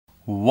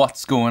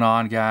What's going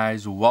on,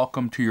 guys?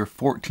 Welcome to your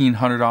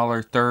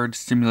 $1,400 third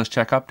stimulus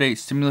check update,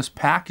 stimulus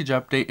package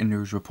update, and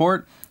news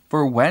report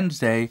for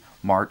Wednesday,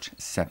 March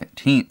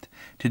 17th.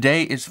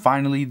 Today is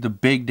finally the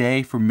big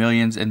day for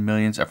millions and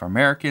millions of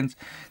Americans.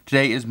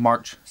 Today is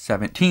March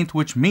 17th,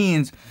 which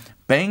means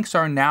banks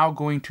are now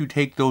going to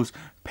take those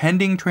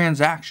pending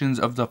transactions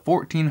of the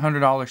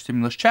 $1,400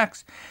 stimulus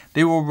checks.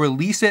 They will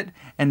release it,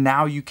 and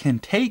now you can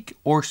take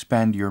or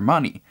spend your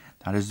money.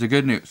 That is the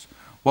good news.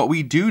 What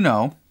we do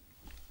know,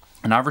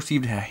 and I've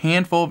received a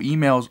handful of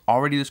emails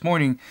already this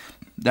morning,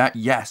 that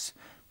yes,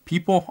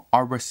 people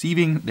are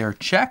receiving their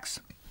checks.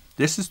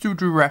 This is through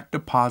direct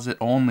deposit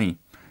only.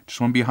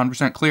 Just want to be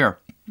 100% clear.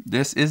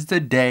 This is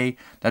the day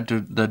that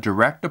the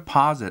direct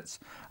deposits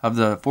of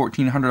the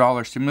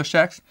 $1,400 stimulus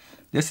checks,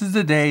 this is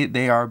the day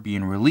they are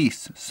being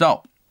released.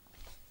 So,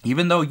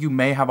 even though you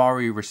may have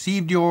already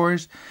received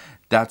yours,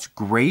 that's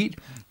great.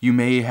 You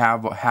may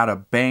have had a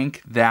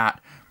bank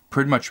that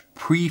pretty much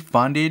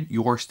pre-funded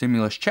your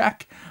stimulus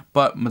check,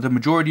 but the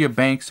majority of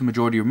banks, the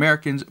majority of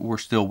Americans were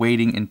still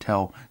waiting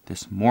until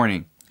this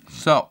morning.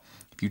 So,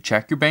 if you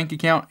check your bank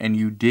account and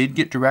you did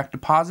get direct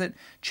deposit,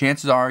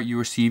 chances are you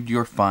received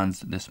your funds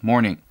this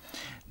morning.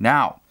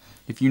 Now,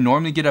 if you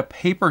normally get a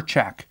paper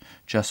check,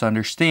 just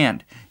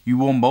understand, you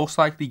will most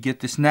likely get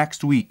this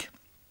next week.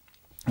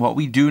 What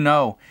we do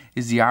know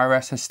is the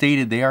IRS has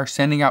stated they are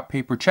sending out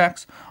paper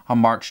checks on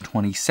March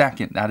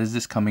 22nd. That is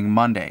this coming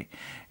Monday.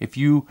 If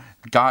you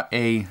got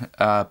a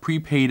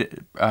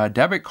prepaid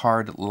debit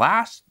card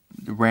last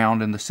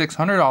round in the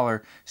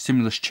 $600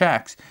 stimulus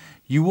checks,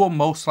 you will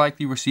most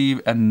likely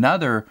receive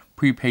another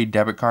prepaid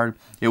debit card.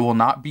 It will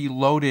not be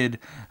loaded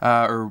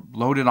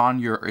on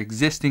your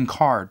existing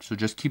card. So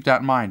just keep that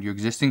in mind. Your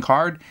existing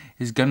card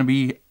is going to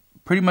be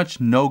pretty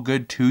much no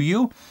good to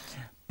you,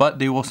 but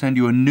they will send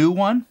you a new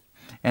one.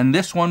 And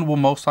this one will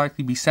most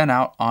likely be sent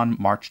out on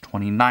March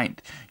 29th.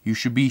 You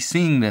should be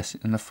seeing this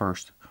in the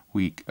first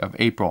week of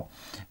April.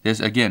 This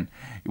again,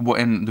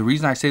 and the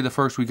reason I say the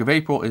first week of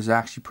April is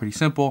actually pretty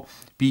simple,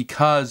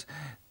 because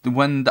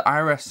when the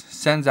IRS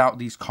sends out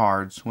these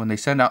cards, when they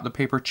send out the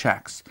paper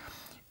checks,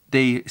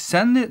 they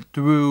send it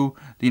through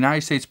the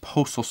United States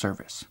Postal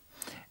Service.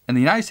 And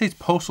the United States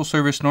Postal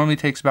Service normally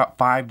takes about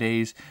 5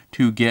 days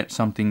to get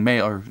something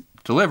mailed or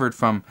delivered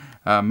from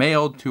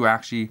mailed to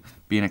actually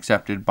being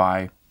accepted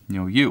by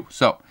you.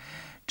 So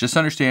just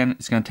understand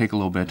it's going to take a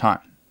little bit of time.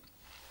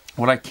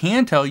 What I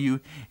can tell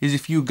you is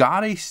if you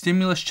got a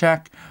stimulus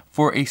check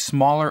for a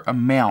smaller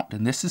amount,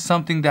 and this is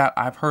something that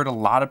I've heard a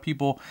lot of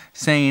people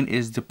saying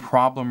is the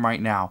problem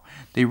right now.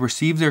 They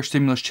receive their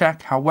stimulus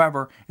check,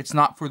 however, it's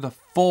not for the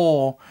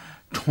full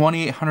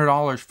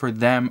 $2,800 for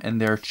them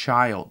and their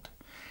child.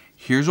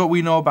 Here's what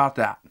we know about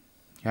that,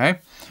 okay?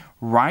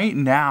 Right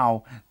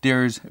now,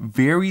 there's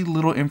very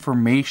little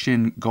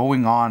information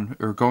going on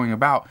or going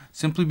about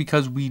simply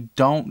because we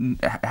don't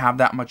have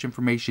that much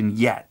information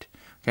yet.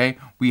 Okay,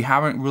 we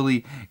haven't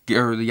really,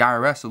 or the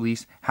IRS at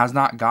least, has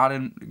not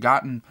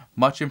gotten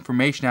much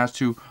information as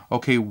to,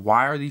 okay,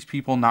 why are these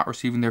people not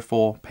receiving their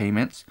full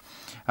payments?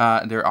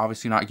 They're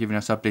obviously not giving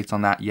us updates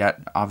on that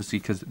yet, obviously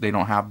because they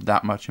don't have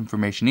that much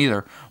information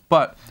either.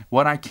 But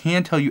what I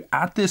can tell you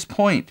at this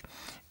point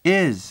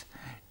is,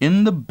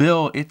 in the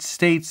bill, it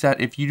states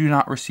that if you do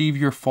not receive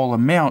your full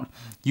amount,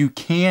 you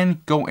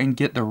can go and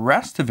get the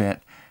rest of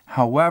it.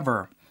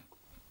 However,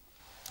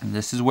 and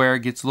this is where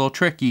it gets a little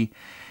tricky,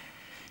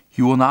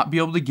 you will not be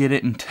able to get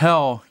it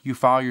until you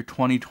file your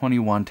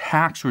 2021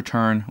 tax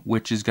return,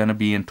 which is going to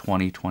be in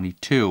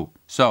 2022.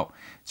 So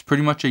it's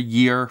pretty much a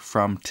year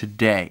from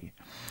today.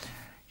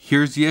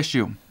 Here's the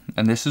issue.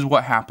 And this is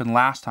what happened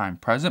last time.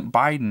 President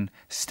Biden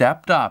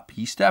stepped up,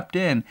 he stepped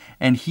in,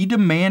 and he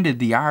demanded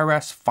the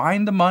IRS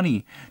find the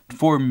money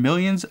for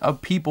millions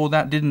of people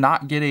that did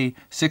not get a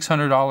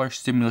 $600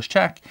 stimulus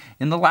check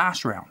in the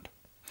last round.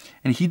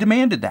 And he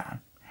demanded that,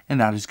 and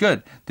that is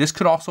good. This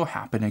could also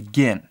happen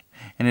again.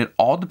 And it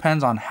all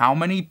depends on how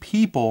many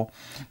people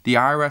the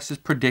IRS is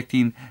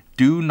predicting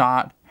do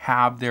not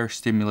have their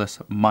stimulus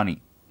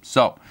money.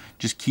 So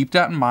just keep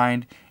that in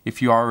mind.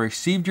 If you already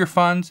received your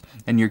funds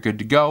and you're good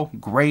to go,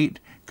 great,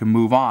 you can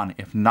move on.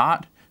 If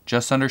not,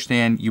 just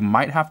understand you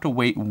might have to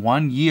wait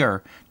 1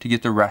 year to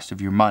get the rest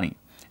of your money.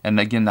 And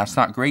again, that's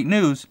not great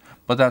news,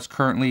 but that's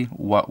currently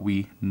what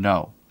we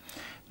know.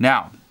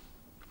 Now,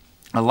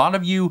 a lot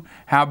of you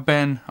have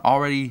been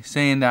already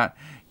saying that,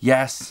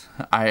 yes,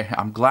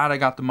 I'm glad I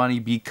got the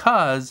money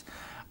because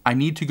I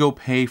need to go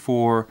pay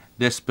for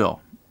this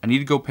bill. I need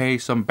to go pay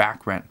some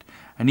back rent.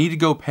 I need to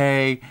go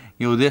pay,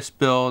 this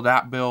bill,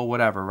 that bill,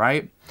 whatever,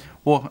 right?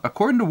 Well,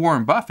 according to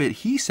Warren Buffett,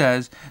 he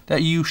says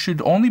that you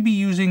should only be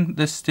using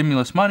this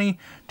stimulus money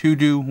to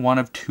do one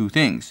of two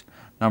things.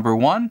 Number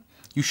one,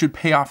 you should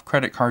pay off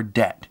credit card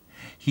debt.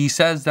 He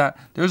says that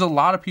there's a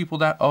lot of people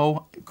that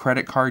owe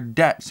credit card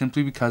debt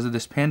simply because of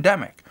this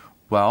pandemic.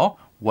 Well,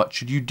 what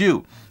should you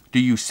do? Do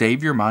you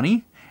save your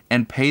money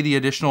and pay the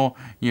additional,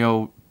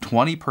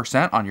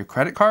 20% on your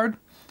credit card?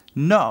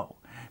 No.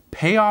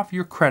 pay off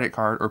your credit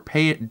card or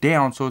pay it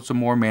down so it's a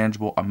more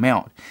manageable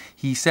amount.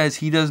 He says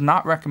he does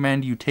not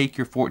recommend you take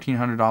your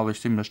 $1,400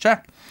 stimulus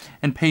check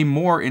and pay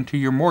more into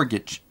your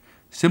mortgage,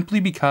 simply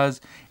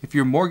because if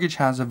your mortgage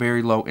has a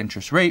very low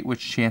interest rate,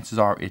 which chances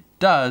are it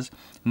does,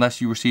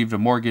 unless you received a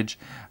mortgage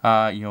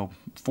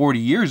 40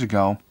 years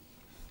ago,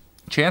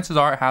 chances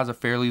are it has a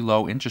fairly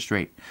low interest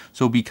rate.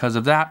 So because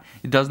of that,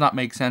 it does not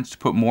make sense to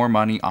put more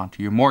money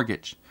onto your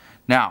mortgage.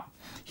 Now,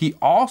 he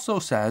also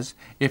says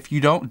if you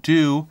don't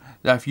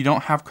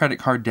have credit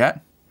card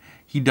debt,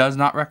 he does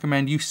not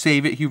recommend you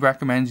save it. He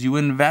recommends you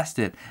invest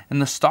it. And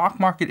the stock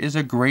market is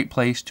a great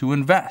place to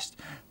invest.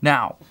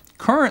 Now,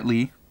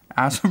 currently,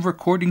 as of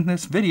recording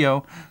this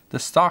video, the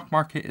stock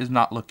market is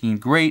not looking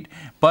great,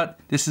 but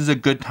this is a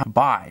good time to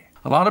buy.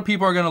 A lot of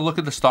people are going to look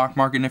at the stock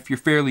market, and if you're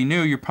fairly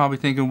new, you're probably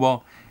thinking,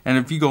 well, and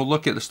if you go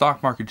look at the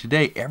stock market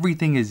today,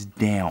 everything is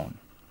down.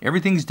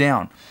 Everything's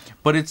down.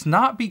 But it's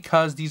not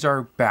because these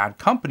are bad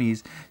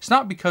companies. It's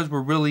not because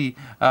we're really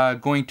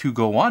going to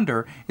go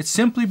under. It's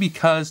simply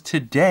because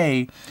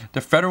today,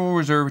 the Federal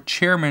Reserve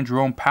Chairman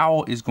Jerome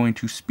Powell is going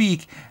to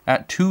speak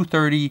at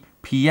 2:30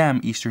 p.m.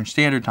 Eastern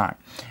Standard Time.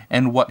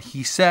 And what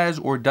he says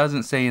or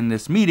doesn't say in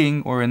this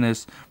meeting or in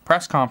this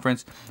press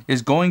conference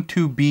is going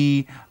to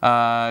be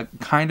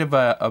kind of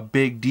a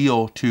big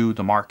deal to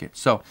the market.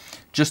 So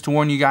just to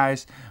warn you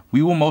guys,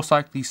 we will most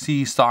likely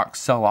see stocks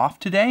sell off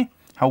today.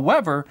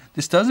 However,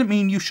 this doesn't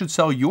mean you should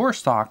sell your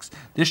stocks.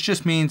 This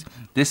just means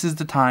this is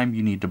the time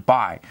you need to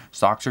buy.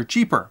 Stocks are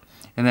cheaper.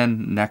 And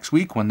then next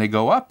week when they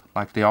go up,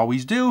 like they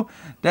always do,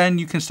 then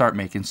you can start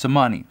making some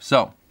money.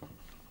 So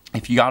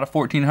if you got a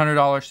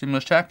 $1,400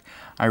 stimulus check,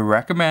 I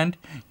recommend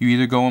you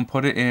either go and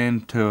put it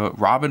into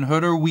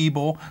Robinhood or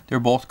Webull. They're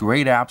both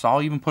great apps.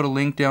 I'll even put a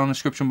link down in the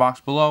description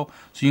box below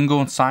so you can go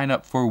and sign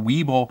up for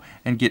Webull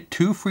and get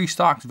 2 free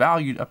stocks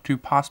valued up to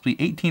possibly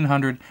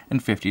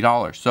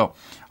 $1,850. So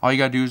all you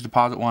got to do is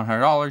deposit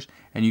 $100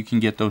 and you can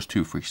get those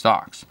 2 free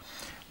stocks.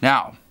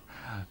 Now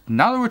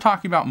that we're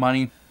talking about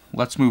money,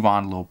 let's move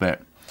on a little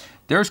bit.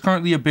 There's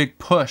currently a big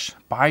push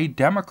by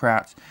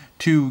Democrats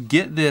to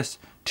get this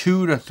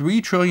 $2 to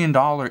 $3 trillion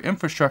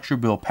infrastructure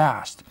bill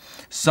passed.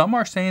 Some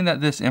are saying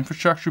that this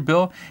infrastructure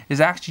bill is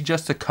actually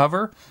just a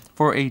cover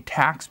for a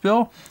tax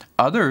bill.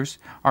 Others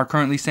are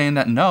currently saying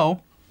that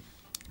no,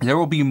 there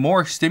will be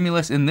more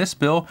stimulus in this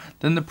bill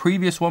than the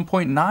previous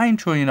 $1.9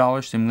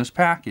 trillion stimulus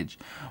package.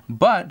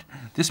 But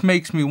this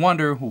makes me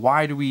wonder,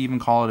 why do we even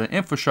call it an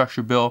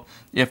infrastructure bill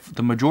if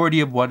the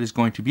majority of what is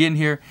going to be in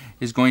here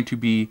is going to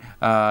be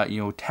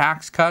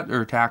tax cut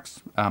or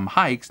tax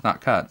hikes, not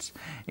cuts,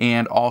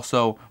 and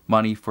also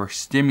money for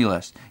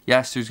stimulus.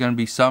 Yes, there's going to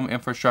be some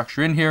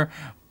infrastructure in here,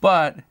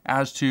 but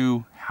as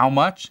to how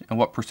much and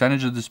what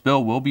percentage of this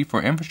bill will be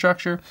for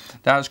infrastructure,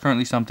 that is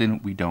currently something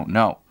we don't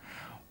know.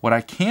 What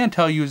I can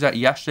tell you is that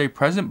yesterday,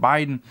 President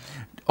Biden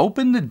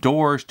opened the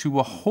doors to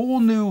a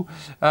whole new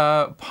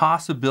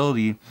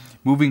possibility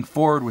moving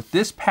forward with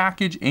this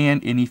package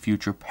and any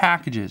future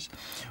packages.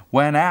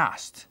 When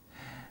asked,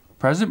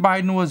 President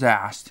Biden was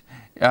asked,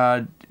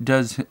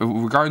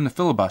 regarding the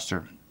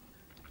filibuster,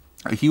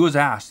 he was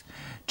asked,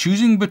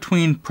 choosing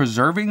between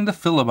preserving the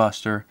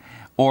filibuster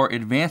or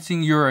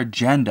advancing your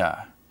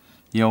agenda,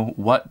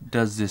 what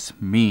does this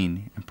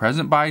mean? And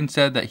President Biden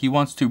said that he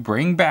wants to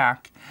bring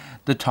back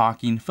the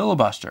talking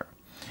filibuster.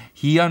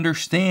 He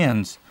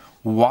understands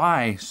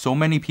why so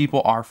many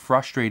people are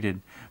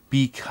frustrated,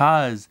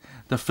 because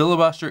the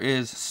filibuster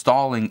is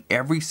stalling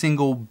every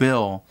single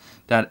bill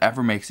that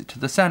ever makes it to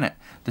the Senate.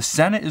 The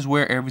Senate is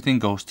where everything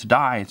goes to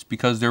die. It's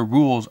because their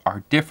rules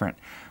are different.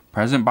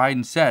 President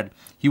Biden said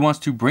he wants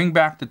to bring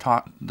back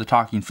the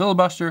talking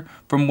filibuster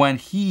from when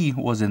he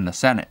was in the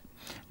Senate.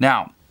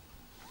 Now,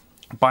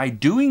 by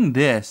doing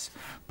this,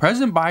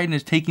 President Biden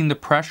is taking the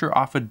pressure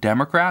off of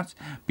Democrats,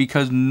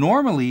 because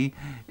normally,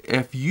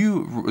 if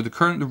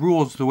the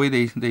rules, the way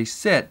they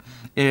sit,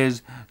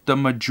 is the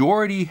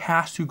majority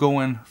has to go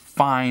and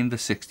find the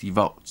 60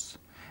 votes.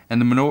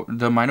 And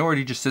the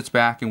minority just sits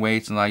back and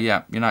waits and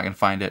yeah, you're not going to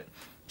find it,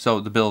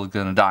 so the bill is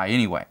going to die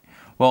anyway.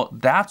 Well,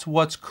 that's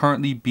what's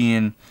currently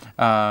being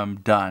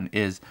done,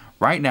 is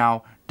right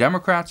now,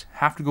 Democrats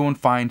have to go and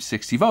find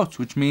 60 votes,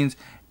 which means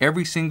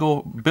every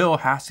single bill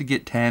has to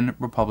get 10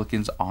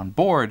 Republicans on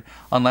board,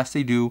 unless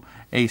they do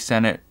a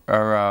Senate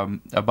or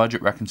a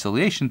budget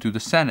reconciliation through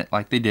the Senate,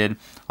 like they did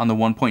on the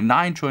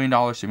 $1.9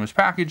 trillion stimulus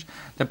package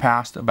that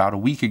passed about a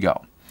week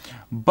ago.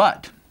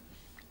 But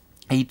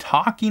a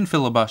talking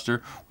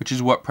filibuster, which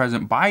is what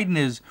President Biden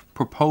is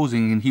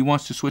proposing, and he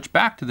wants to switch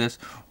back to this,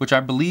 which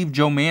I believe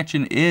Joe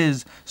Manchin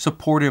is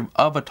supportive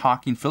of a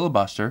talking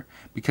filibuster,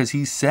 because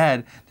he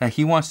said that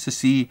he wants to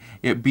see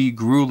it be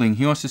grueling.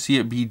 He wants to see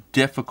it be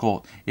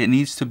difficult. It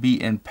needs to be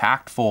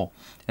impactful,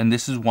 and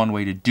this is one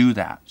way to do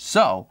that.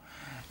 So,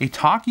 a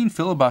talking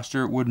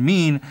filibuster would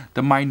mean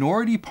the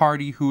minority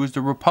party, who is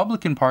the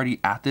Republican Party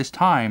at this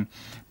time,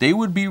 they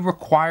would be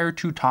required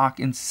to talk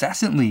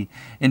incessantly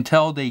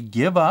until they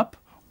give up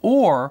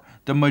or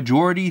the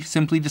majority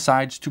simply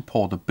decides to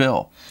pull the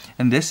bill.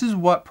 And this is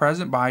what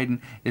President Biden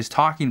is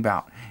talking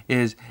about,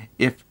 is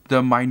if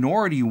the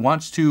minority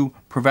wants to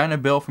prevent a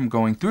bill from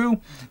going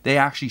through, they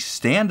actually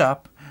stand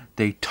up,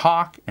 they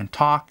talk and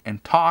talk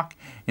and talk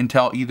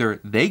until either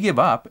they give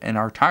up and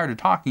are tired of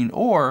talking,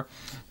 or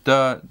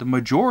the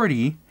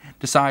majority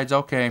decides,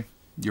 okay,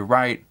 you're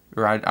right,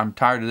 I'm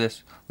tired of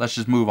this, let's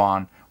just move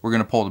on, we're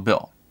going to pull the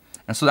bill.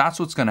 And so that's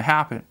what's going to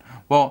happen.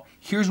 Well,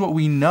 here's what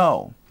we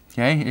know,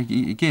 okay?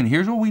 Again,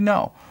 here's what we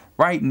know.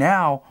 Right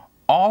now,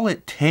 all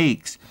it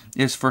takes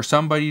is for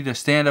somebody to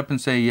stand up and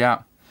say,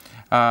 yeah,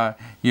 I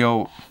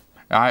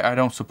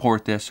don't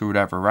support this or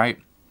whatever, right?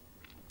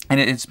 And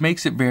it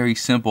makes it very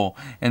simple,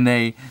 and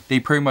they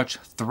pretty much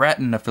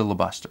threaten a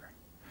filibuster.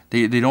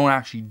 They don't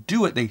actually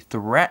do it, they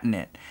threaten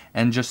it.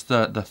 And just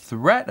the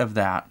threat of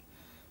that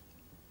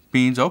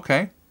means,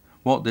 okay,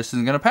 well, this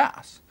isn't going to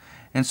pass.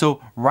 And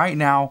so right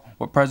now,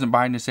 what President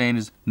Biden is saying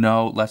is,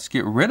 no, let's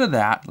get rid of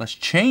that, let's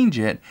change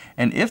it.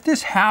 And if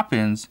this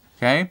happens,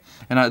 okay,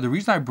 and the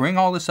reason I bring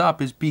all this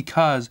up is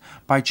because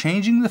by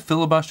changing the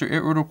filibuster,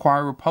 it would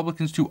require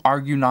Republicans to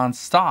argue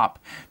nonstop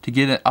to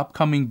get an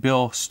upcoming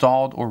bill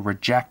stalled or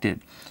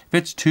rejected. If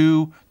it's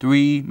 $2,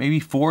 $3, maybe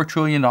 $4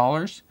 trillion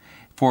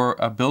for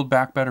a Build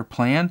Back Better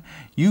plan,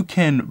 you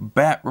can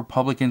bet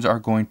Republicans are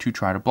going to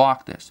try to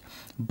block this.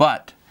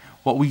 But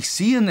what we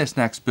see in this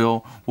next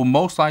bill will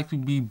most likely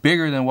be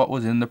bigger than what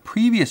was in the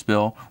previous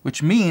bill,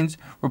 which means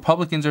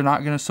Republicans are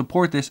not going to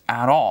support this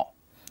at all.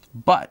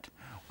 But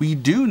we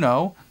do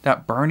know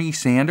that Bernie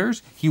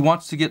Sanders, he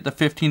wants to get the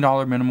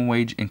 $15 minimum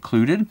wage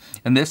included,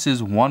 and this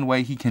is one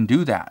way he can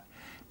do that,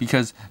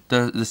 because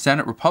the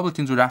Senate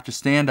Republicans would have to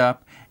stand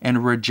up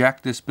and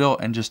reject this bill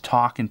and just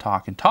talk and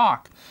talk and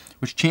talk,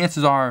 which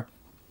chances are,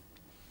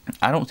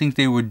 I don't think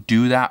they would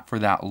do that for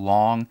that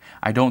long.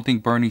 I don't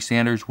think Bernie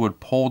Sanders would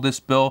pull this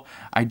bill.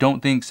 I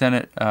don't think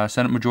Senate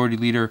Majority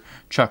Leader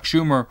Chuck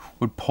Schumer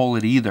would pull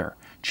it either.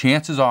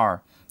 Chances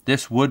are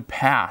this would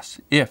pass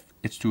if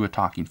it's to a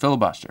talking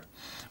filibuster.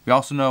 We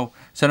also know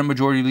Senate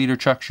Majority Leader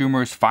Chuck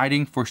Schumer is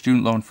fighting for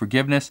student loan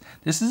forgiveness.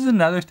 This is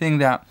another thing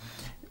that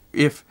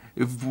if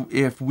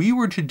we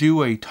were to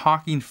do a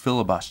talking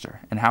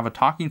filibuster and have a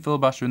talking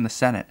filibuster in the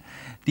Senate,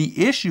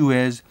 the issue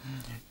is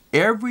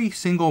every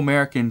single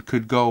American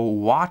could go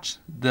watch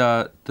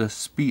the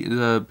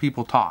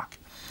people talk,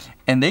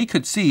 and they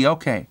could see,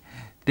 okay,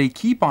 they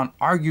keep on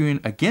arguing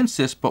against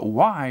this, but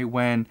why,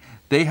 when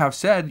they have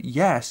said,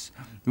 yes,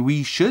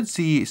 we should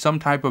see some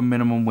type of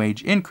minimum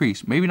wage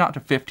increase, maybe not to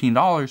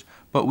 $15,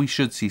 but we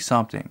should see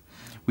something.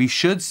 We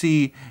should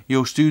see,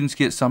 students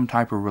get some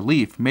type of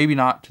relief, maybe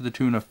not to the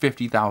tune of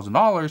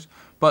 $50,000,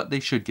 but they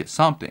should get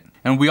something.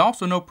 And we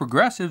also know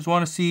progressives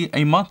want to see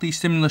a monthly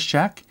stimulus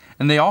check,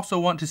 and they also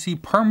want to see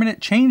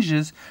permanent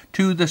changes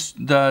to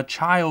the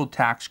child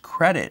tax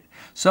credit.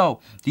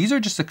 So these are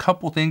just a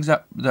couple things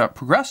that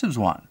progressives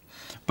want.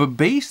 But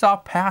based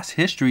off past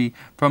history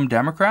from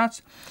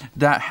Democrats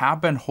that have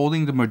been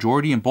holding the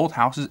majority in both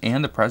houses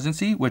and the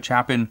presidency, which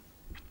happened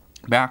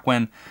back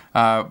when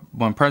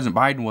President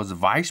Biden was the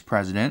vice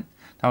president,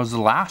 that was the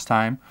last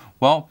time.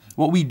 Well,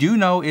 what we do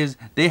know is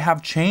they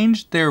have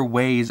changed their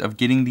ways of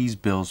getting these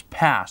bills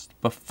passed.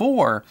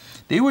 Before,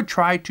 they would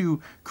try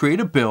to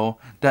create a bill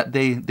that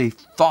they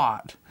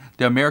thought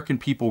the American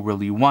people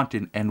really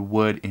wanted and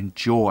would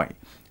enjoy.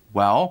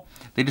 Well,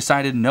 they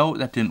decided no,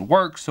 that didn't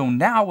work. So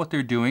now what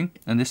they're doing,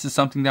 and this is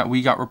something that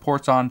we got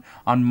reports on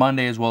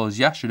Monday as well as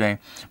yesterday,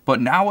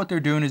 but now what they're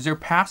doing is they're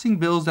passing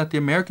bills that the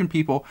American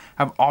people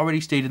have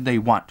already stated they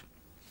want.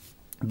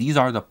 These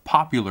are the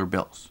popular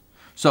bills.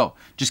 So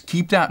just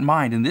keep that in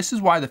mind, and this is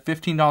why the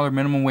 $15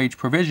 minimum wage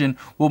provision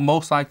will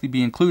most likely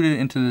be included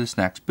into this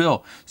next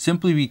bill,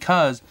 simply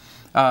because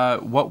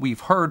what we've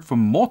heard from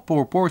multiple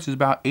reports is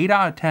about 8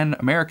 out of 10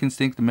 Americans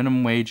think the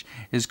minimum wage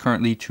is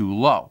currently too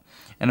low.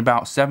 And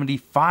about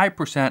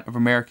 75% of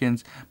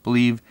Americans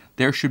believe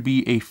there should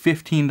be a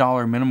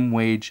 $15 minimum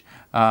wage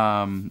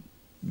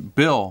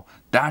bill.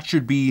 That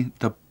should be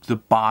the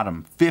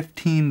bottom,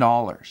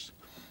 $15.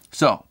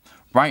 So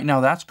right now,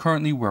 that's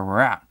currently where we're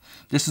at.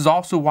 This is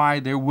also why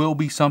there will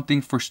be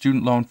something for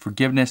student loan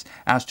forgiveness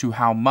as to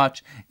how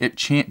much.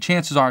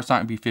 Chances are it's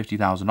not going to be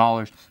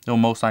 $50,000. It'll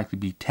most likely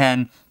be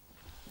 $10,000.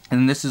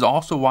 And this is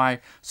also why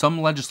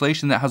some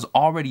legislation that has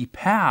already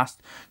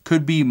passed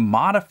could be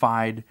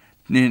modified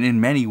in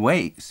many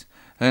ways.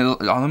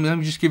 Let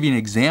me just give you an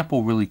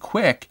example really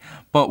quick.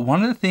 But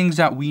one of the things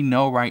that we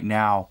know right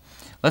now,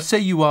 let's say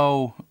you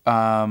owe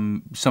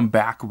some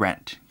back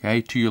rent,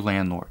 okay, to your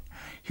landlord.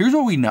 Here's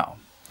what we know.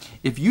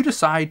 If you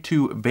decide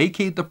to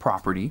vacate the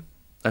property,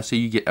 let's say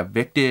you get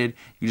evicted,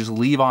 you just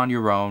leave on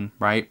your own,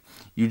 right?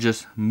 You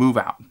just move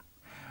out.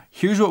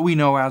 Here's what we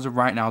know as of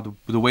right now,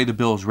 the way the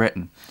bill is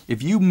written.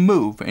 If you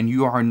move and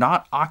you are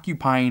not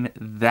occupying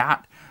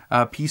that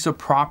piece of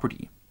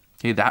property,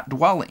 okay, that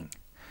dwelling,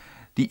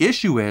 the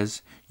issue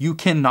is you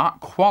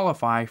cannot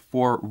qualify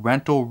for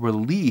rental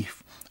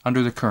relief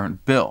under the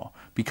current bill.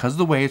 Because of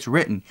the way it's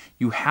written,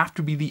 you have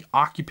to be the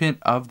occupant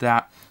of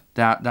that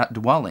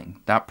dwelling,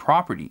 that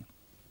property.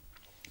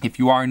 If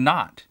you are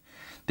not,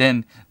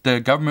 then the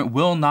government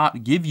will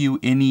not give you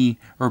any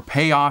or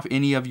pay off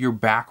any of your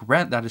back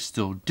rent that is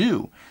still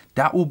due.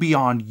 That will be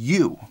on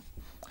you.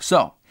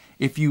 So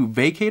if you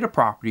vacate a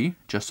property,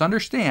 just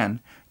understand,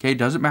 okay, it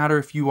doesn't matter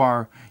if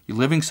you're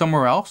living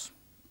somewhere else,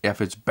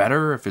 if it's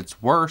better, if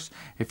it's worse,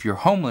 if you're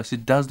homeless,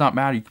 it does not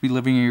matter. You could be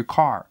living in your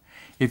car.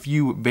 If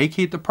you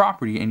vacate the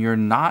property and you're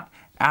not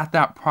at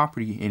that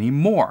property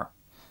anymore,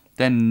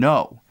 then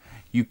no,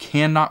 you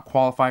cannot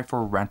qualify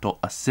for rental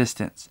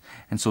assistance.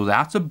 And so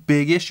that's a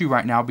big issue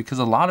right now, because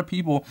a lot of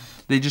people,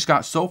 they just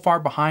got so far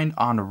behind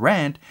on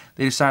rent,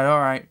 they decided, all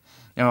right,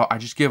 I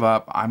just give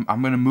up. I'm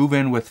going to move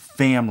in with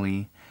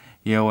family,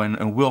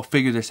 and we'll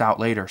figure this out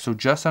later. So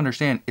just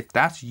understand, if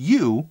that's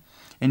you,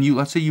 and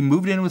let's say you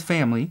moved in with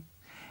family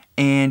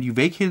and you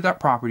vacated that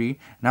property,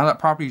 now that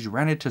property is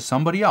rented to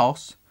somebody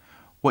else,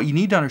 what you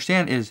need to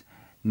understand is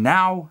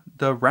now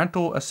the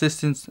rental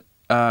assistance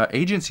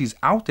agencies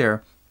out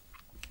there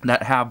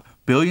that have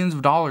billions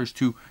of dollars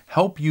to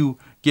help you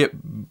get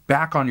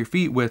back on your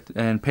feet with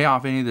and pay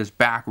off any of this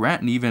back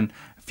rent and even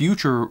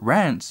future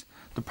rents.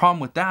 The problem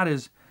with that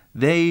is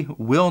they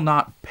will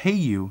not pay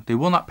you. They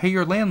will not pay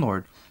your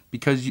landlord,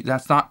 because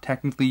that's not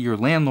technically your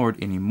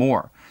landlord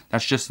anymore.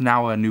 That's just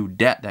now a new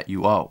debt that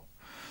you owe.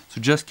 So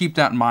just keep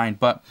that in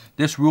mind. But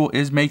this rule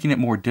is making it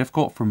more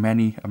difficult for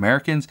many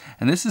Americans,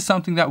 and this is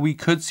something that we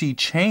could see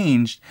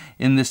changed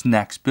in this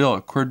next bill.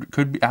 It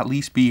could at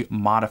least be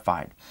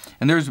modified.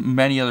 And there's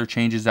many other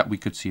changes that we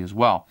could see as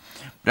well.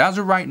 But as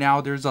of right now,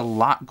 there's a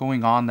lot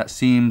going on that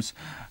seems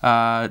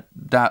that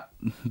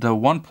the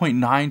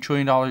 $1.9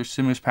 trillion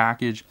stimulus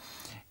package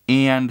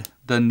and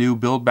the new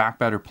Build Back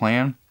Better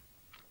plan,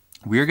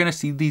 we're going to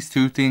see these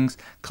two things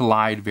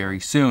collide very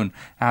soon.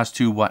 As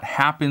to what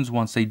happens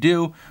once they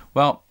do,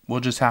 well, we'll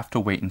just have to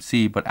wait and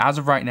see. But as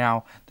of right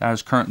now, that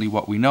is currently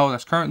what we know.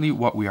 That's currently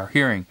what we are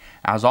hearing.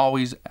 As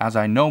always, as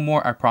I know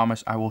more, I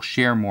promise I will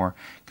share more.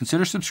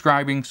 Consider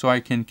subscribing so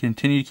I can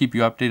continue to keep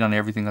you updated on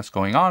everything that's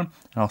going on.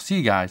 And I'll see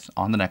you guys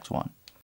on the next one.